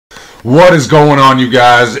What is going on, you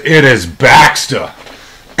guys? It is Baxter,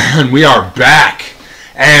 and we are back.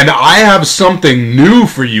 And I have something new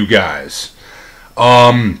for you guys.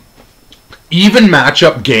 Even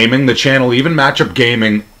Matchup Gaming, the channel Even Matchup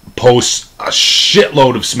Gaming, posts a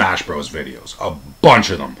shitload of Smash Bros. Videos. A bunch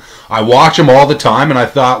of them. I watch them all the time, and I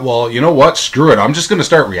thought, well, you know what? Screw it. I'm just going to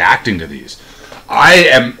start reacting to these. I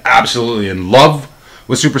am absolutely in love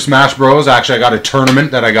with Super Smash Bros. Actually, I got a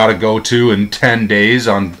tournament that I got to go to in 10 days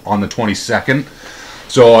on the 22nd.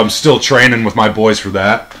 So I'm still training with my boys for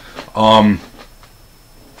that.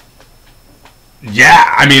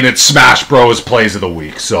 Yeah, I mean, it's Smash Bros. Plays of the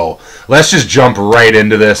week. So let's just jump right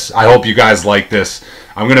into this. I hope you guys like this.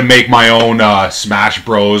 I'm going to make my own Smash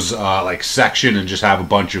Bros. Like section and just have a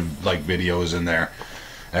bunch of like videos in there.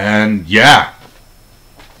 And yeah,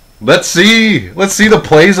 let's see the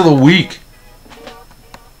plays of the week.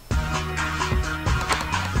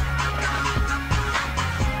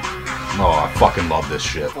 Oh, I fucking love this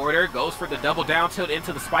shit. Forwarder goes for the double down tilt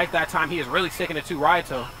into the spike that time. He is really sticking it to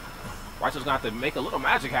Raito. Raito's going to have to make a little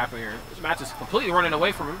magic happen here. This match is completely running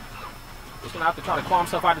away from him. He's going to have to try to claw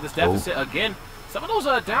himself out of this deficit again. Some of those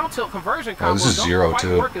down tilt conversion combos this is zero don't quite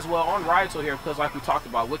too. work as well on Raito here because, like we talked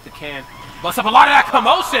about, with the can, busts up a lot of that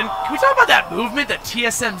commotion. Can we talk about that movement that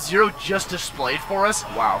TSM Zero just displayed for us?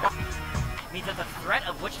 Wow. Means that the threat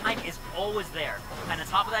of witch time is always there. And on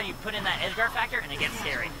top of that, you put in that edge guard factor, and it gets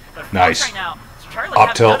scary. But nice. Right now, Charlie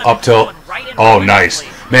up tilt, up tilt. Right oh, nice.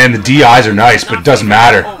 Man, the DIs are nice, but it doesn't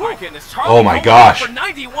matter. Oh my goodness. Charlie oh my gosh. For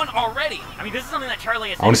 91 already. I mean, this is something that Charlie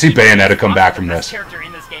has. I want to see Bayonetta come back from this. Character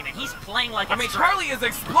in this game, and he's playing like. I mean, Charlie is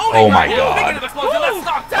exploding. Oh my right god.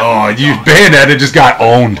 Oh, you Bayonetta just got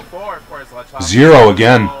owned. Zero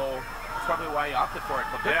again. That's probably why he opted for it.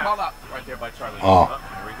 But good call out right there by Charlie. Oh.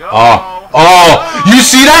 Here we go. Oh, you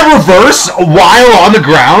see that reverse while on the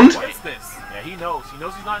ground? What is this? Yeah, he knows. He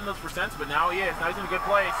knows he's not in those percents, but now he is. Now he's in a good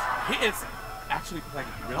place. He is actually playing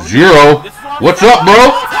really Zero. What's up,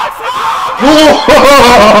 bro?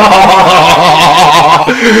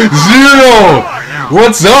 Zero.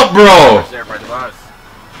 What's up, bro?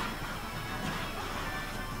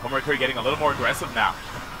 Homer Curry getting a little more aggressive now.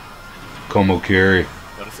 Como Curry.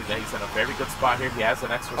 Noticing that he's in a very good spot here. He has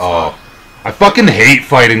an extra spot. I fucking hate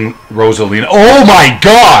fighting Rosalina. Oh my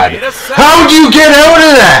god! How'd you get out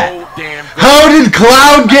of that? Oh, damn. How did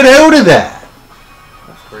Cloud get out of that?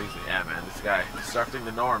 That's crazy. Yeah, man. This guy is disrupting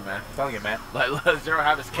the norm, man. I'm telling you, man. Let Zero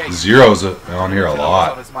have his cake. Zero's on here a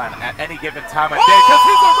lot. On his mind at any given time of day, because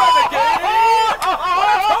he's a renegade!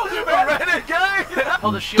 I told you, man, renegade!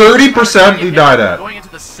 30% he died at. Going into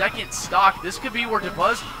the second stock, this could be where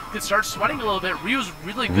DeBuzz could start sweating a little bit. Ryu's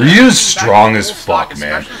really good. Ryu's strong as fuck,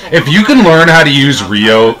 man. If you can learn how to use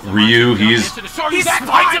Ryu, He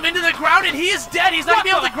spiked him into the ground and he is dead. He's not going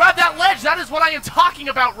to be able to grab that ledge. That is what I am talking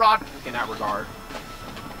about, Rod. In that regard.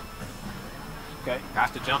 Okay, has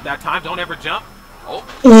to jump that time. Don't ever jump. Oh,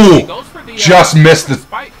 ooh, goes for the, just missed the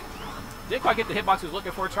spike. Didn't quite get the hitbox he was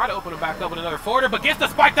looking for. Try to open him back up with another forwarder, but gets the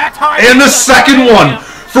spike that time. And the second one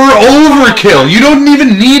for overkill. You don't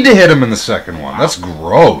even need to hit him in the second one. That's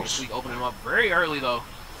gross. We open him up very early though.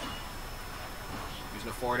 Using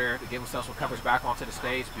the forwarder to give himself some coverage back onto the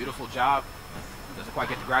stage. Beautiful job. Doesn't quite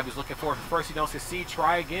get the grab he's looking for. First he don't succeed.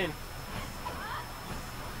 Try again.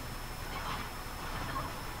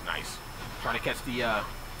 Nice. Trying to catch the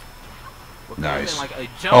nice. Like a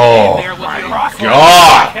jump oh in there with my the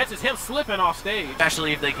god! Catches him slipping off stage.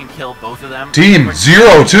 Especially if they can kill both of them. Team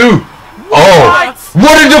Zero too. Oh,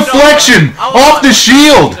 what a deflection off the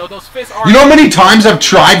shield! You know how many times I've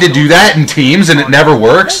tried to do that in teams and it never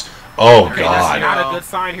works? Oh okay, god! That's not a good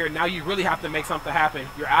sign here. Now you really have to make something happen.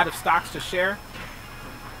 You're out of stocks to share.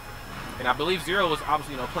 And I believe Zero was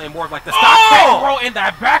obviously, playing more of like the stock roll in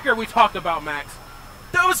that backer we talked about, Max.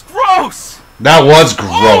 That was gross! That was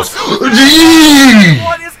gross.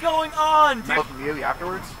 What is going on? Immediately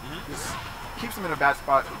afterwards, just keeps him in a bad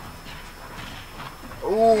spot.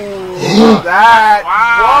 Ooh, that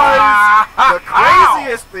was the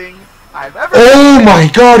craziest thing I've ever seen. Oh my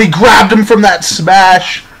god, he grabbed him from that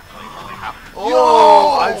smash.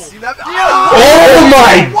 Oh, I've seen that. Oh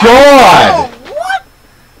my god! What?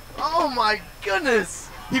 Oh my goodness.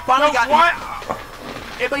 He finally got what?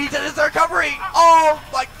 But he did his recovery. Oh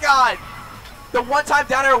my god. The one time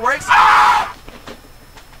down air works. Ah!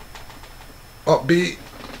 Up B.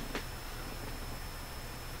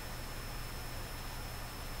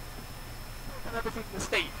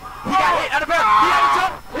 Mistake. He got hit out of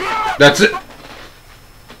bounds. He had to jump. That's it.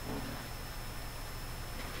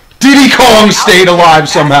 Diddy Kong stayed alive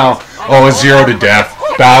somehow. Oh, a 0 to death.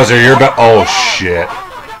 Bowser, you're about. Oh shit.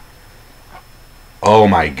 Oh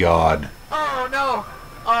my god. Oh no.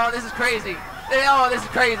 Oh, this is crazy. Oh, this is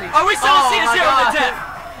crazy. Oh, we still see a my 0 God. to death.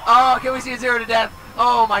 Oh, can we see a 0 to death?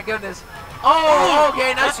 Oh my goodness. Oh,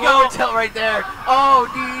 okay, nice forward tilt right there. Oh,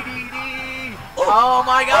 D. Oh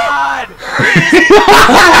my God.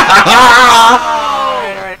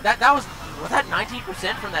 Right. That was that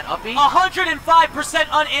 19% from that upbeat? 105%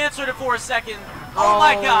 unanswered for a second. Oh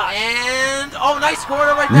my gosh. And nice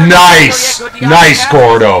Gordo right there. Nice. So, yeah, Nice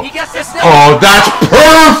Gordo. He gets this still. Oh, that's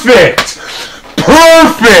perfect.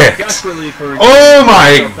 Perfect. Oh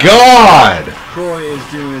my God. Troy is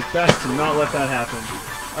doing his best to not let that happen.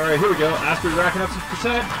 All right, here we go. Asper's racking up some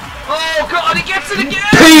percent. Oh God, he gets it again.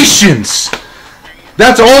 Patience.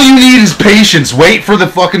 That's all you need is patience. Wait for the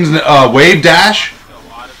fucking wave dash.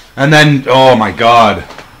 And then, oh my God.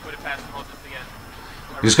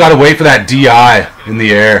 You just gotta wait for that DI in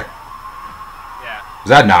the air. Is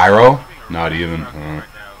that Nairo? Not even.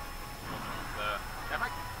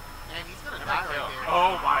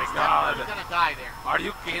 Oh my God. He's gonna die there. Are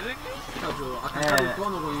you kidding me? attaccare il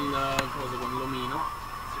cono con il coso, con l'omino.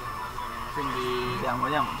 Quindi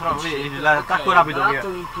Vediamo. Però vedi l'attacco rapido che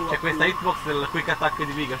c'è questa hitbox del quick attack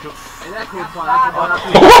di Pikachu. ed ecco qua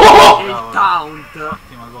il taunt.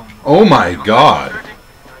 Oh my God.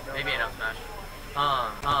 Maybe enough smash.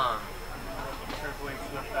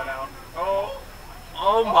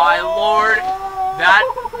 Oh my lord. That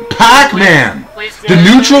Pac-Man. The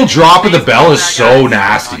neutral drop of the bell is so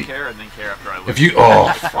nasty. If you,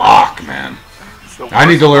 oh fuck, man. I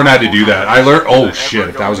need to learn how to do that. I learned, oh shit,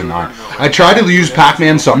 if that was a 9. I try to use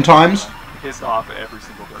Pac-Man sometimes. Pissed off every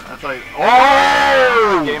single turn. That's like,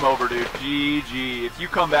 oh! Game over, dude. GG. If you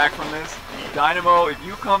come back from this, Dynamo, if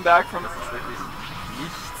you come back from this,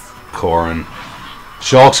 Corin.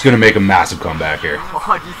 Shulk's gonna make a massive comeback here.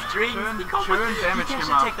 Oh, die Strings, die kommen. Die Dash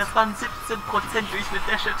Attack, das waren 17% durch eine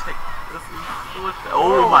Dash Attack. Das ist so,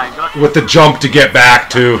 oh mein Gott. With the jump to get back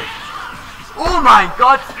too. Oh mein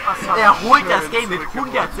Gott! Holt das Game mit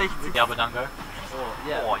 160. Yeah, but don't go.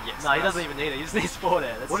 Yeah. Oh, yes. No, he doesn't even need it. He just needs 4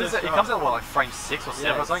 there. What is it? He comes out what, like frame 6 or 7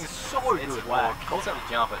 Yeah, or something? It's so good. whack. Calls out the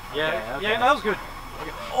jump it. Yeah, Yeah, no, that was good.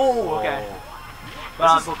 Oh, okay.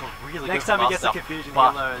 This is looking really Next good. time he gets a confusion,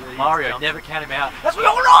 but you'll know that he's Mario, jumped. never count him out. That's what we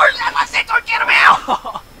all know! That's why I said don't count him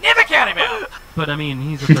out! Never count him out! But I mean,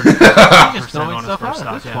 he's a 30% on his first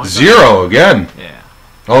stock. Yeah. 0 again. Yeah.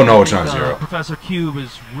 Oh no, it's not 0. Professor Cube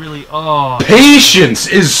is really Patience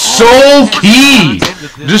is so key.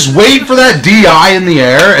 Just wait for that DI in the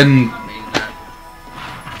air and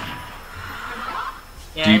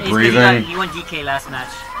Yeah, deep breathing. You won DK last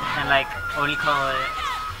match, and like, what do you call it?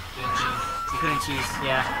 You couldn't choose,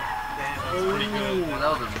 yeah.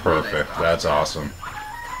 Perfect. That's awesome.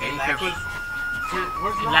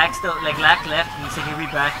 Lack still, like Lack left, and he said he'll be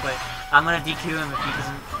back, but I'm gonna DQ him if he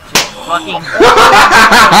doesn't just fucking.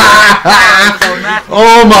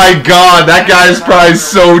 Oh my God, that guy's probably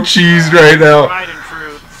so cheesed right now. Right in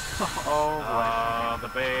truth. The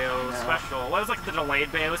Bayo special. Well, it was like the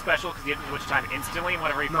delayed Bayo special because you didn't switch time instantly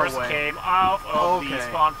whenever he first came off of the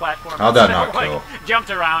spawn platform. How'd that So, not like, kill? Jumped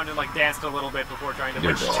around and like danced a little bit before trying to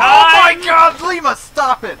You're switch dead. time. Oh my God, Lima,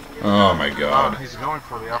 stop it! Oh my God. He's going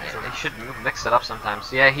for the opposite. He should mix it up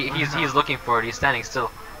sometimes. Yeah, he's looking for it. He's standing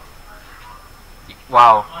still.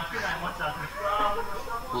 Wow.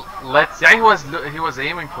 Let's. Yeah, he was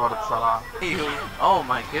aiming for it, Salah. Oh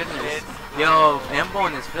my goodness. Yo,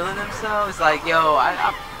 Mbone is feeling himself. It's like, yo,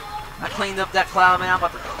 I cleaned up that cloud, man. I'm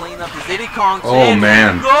about to clean up this Diddy Kong. Oh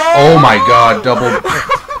man. Oh my God.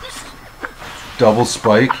 Double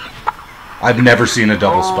spike. I've never seen a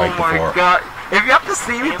double spike Oh my before. God. If you have to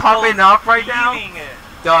see me popping off right now,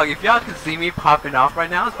 Dog, if y'all can see me popping off right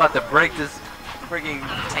now, it's about to break this freaking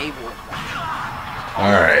table.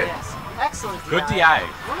 All right. Yes. Excellent. Good DI. DI.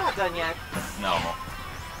 We're not done yet. No.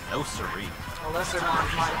 No siree. Unless they're not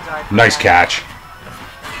my Nice catch.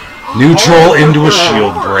 Neutral into a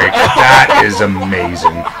shield break. That is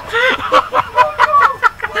amazing.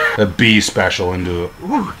 A B special into it.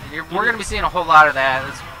 We're gonna be seeing a whole lot of that.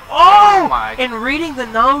 Oh my. And reading the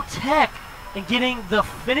no tech and getting the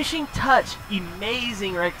finishing touch,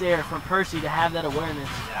 amazing right there from Percy to have that awareness.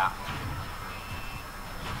 Yeah.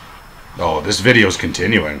 Oh, this video's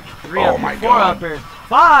continuing. 3 Oh up, my 4 God. uppers,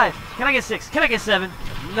 5. Can I get 6? Can I get 7?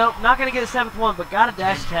 Nope, not gonna get a 7th one, but got a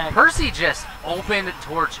dash attack. Percy just opened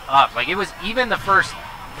Torch up. Like, it was even the first...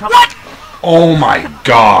 What? Oh my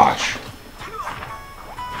gosh.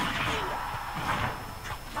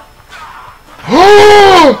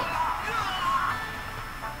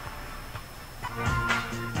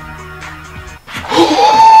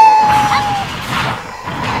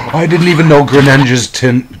 I didn't even know Greninja's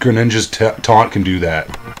taunt can do that.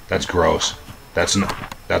 That's gross. That's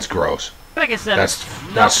gross. back at 7.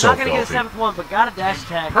 That's so not gonna get a filthy. 7th one, but got a dash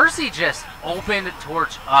attack. Percy just opened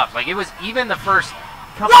Torch up. Like, it was even the first...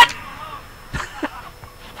 What?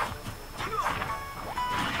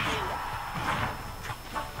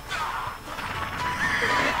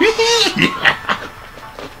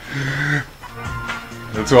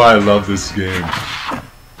 That's why I love this game.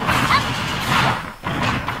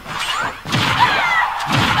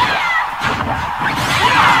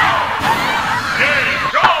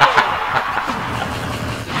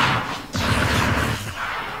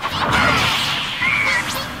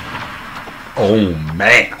 Oh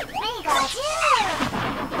man.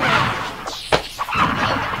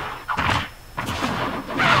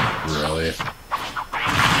 Really?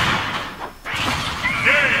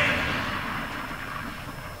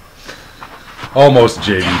 Almost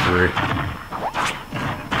JV3.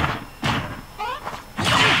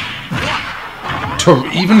 To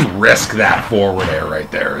even risk that forward air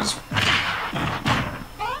right there is...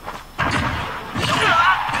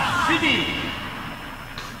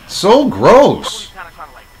 so gross.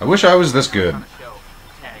 I wish I was this good. And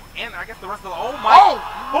I guess the rest of the oh,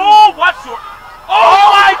 watch your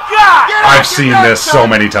oh my god! I've seen this so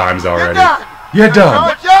many times already. You're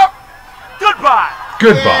done. Goodbye.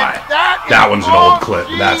 Goodbye. That one's an old clip.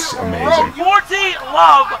 That's amazing. 14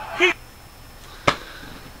 love.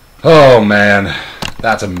 Oh man,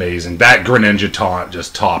 that's amazing. That Greninja taunt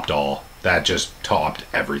just topped all. That just topped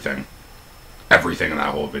everything. Everything in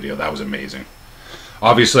that whole video. That was amazing.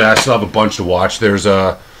 Obviously, I still have a bunch to watch. There's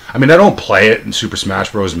a... I mean, I don't play it in Super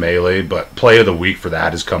Smash Bros. Melee, but Play of the Week for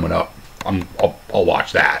that is coming up. I'll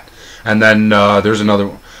watch that. And then there's another...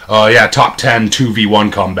 yeah, top 10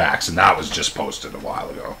 2v1 comebacks, and that was just posted a while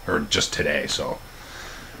ago. Or just today, so...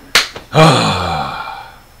 I've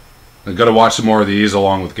got to watch some more of these,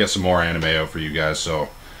 along with get some more anime out for you guys, so...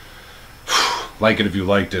 Like it if you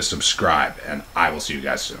liked it, subscribe, and I will see you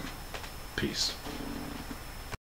guys soon. Peace.